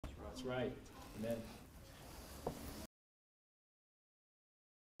That's right. Amen.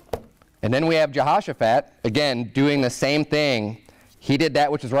 And then we have Jehoshaphat, again, doing the same thing. He did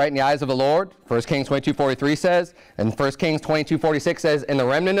that which is right in the eyes of the Lord. 1 Kings 22:43 says, and 1 Kings 22:46 says, and the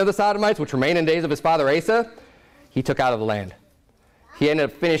remnant of the Sodomites, which remained in the days of his father Asa, he took out of the land. He ended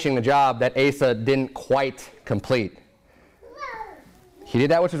up finishing the job that Asa didn't quite complete. He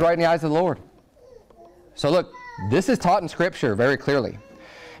did that which was right in the eyes of the Lord. So look, this is taught in Scripture very clearly.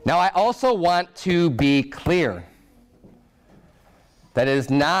 Now I also want to be clear that it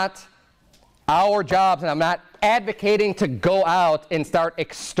is not our jobs, and I'm not advocating to go out and start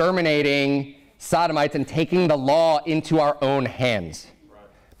exterminating Sodomites and taking the law into our own hands,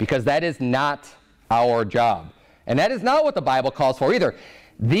 because that is not our job. And that is not what the Bible calls for either.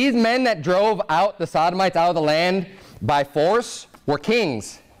 These men that drove out the Sodomites out of the land by force were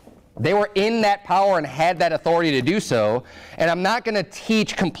kings. They were in that power and had that authority to do so. And I'm not going to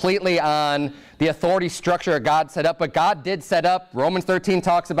teach completely on the authority structure God set up, but God did set up, Romans 13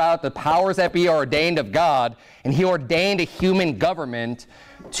 talks about the powers that be are ordained of God, and he ordained a human government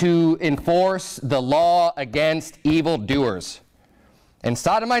to enforce the law against evildoers. And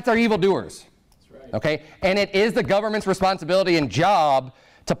Sodomites are evildoers. That's right. Okay? And it is the government's responsibility and job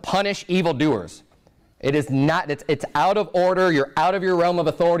to punish evildoers. It is not, it's out of order, you're out of your realm of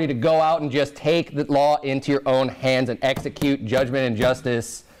authority to go out and just take the law into your own hands and execute judgment and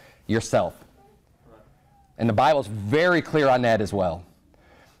justice yourself. And the Bible's very clear on that as well.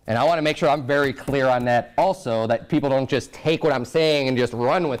 And I want to make sure I'm very clear on that also, that people don't just take what I'm saying and just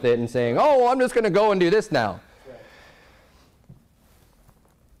run with it and saying, oh, well, I'm just going to go and do this now.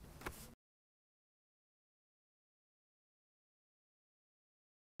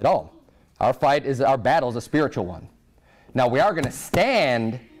 At all. Our fight is, our battle is a spiritual one. Now, we are going to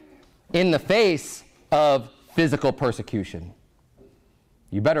stand in the face of physical persecution.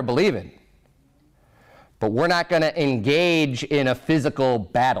 You better believe it. But we're not going to engage in a physical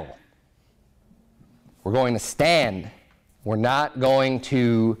battle. We're going to stand. We're not going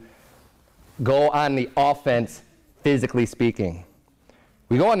to go on the offense, physically speaking.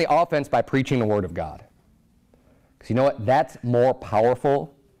 We go on the offense by preaching the Word of God. Because you know what? That's more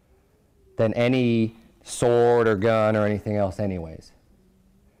powerful than any sword or gun or anything else anyways.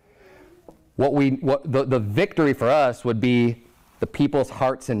 The victory for us would be the people's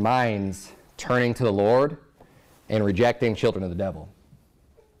hearts and minds turning to the Lord and rejecting children of the devil.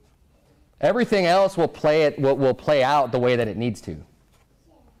 Everything else will play out the way that it needs to.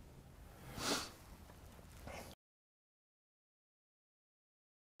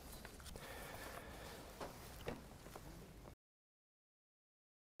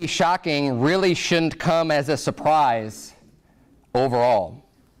 Shocking really shouldn't come as a surprise overall.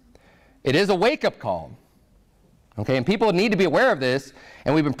 It is a wake-up call. Okay, and people need to be aware of this,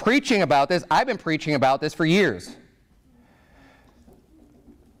 and we've been preaching about this. I've been preaching about this for years.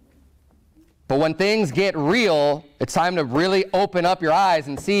 But when things get real, it's time to really open up your eyes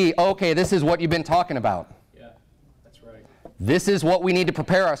and see, okay, this is what you've been talking about. Yeah, that's right. This is what we need to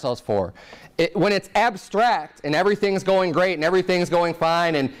prepare ourselves for. When it's abstract and everything's going great and everything's going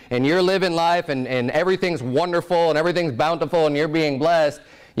fine and you're living life and everything's wonderful and everything's bountiful and you're being blessed,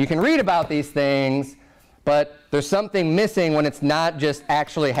 you can read about these things, but there's something missing when it's not just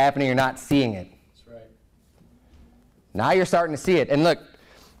actually happening, you're not seeing it. That's right. Now you're starting to see it. And look,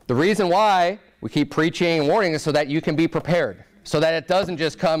 the reason why we keep preaching and warning is so that you can be prepared. So that it doesn't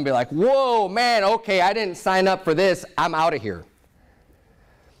just come and be like, whoa, man, okay, I didn't sign up for this, I'm out of here.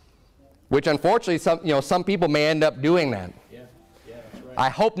 Which unfortunately, some people may end up doing that. Yeah, that's right. I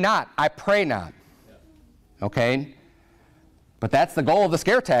hope not. I pray not. Yeah. Okay? But that's the goal of the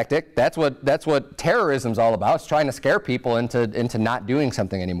scare tactic. That's what terrorism's all about. It's trying to scare people into not doing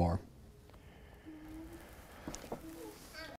something anymore.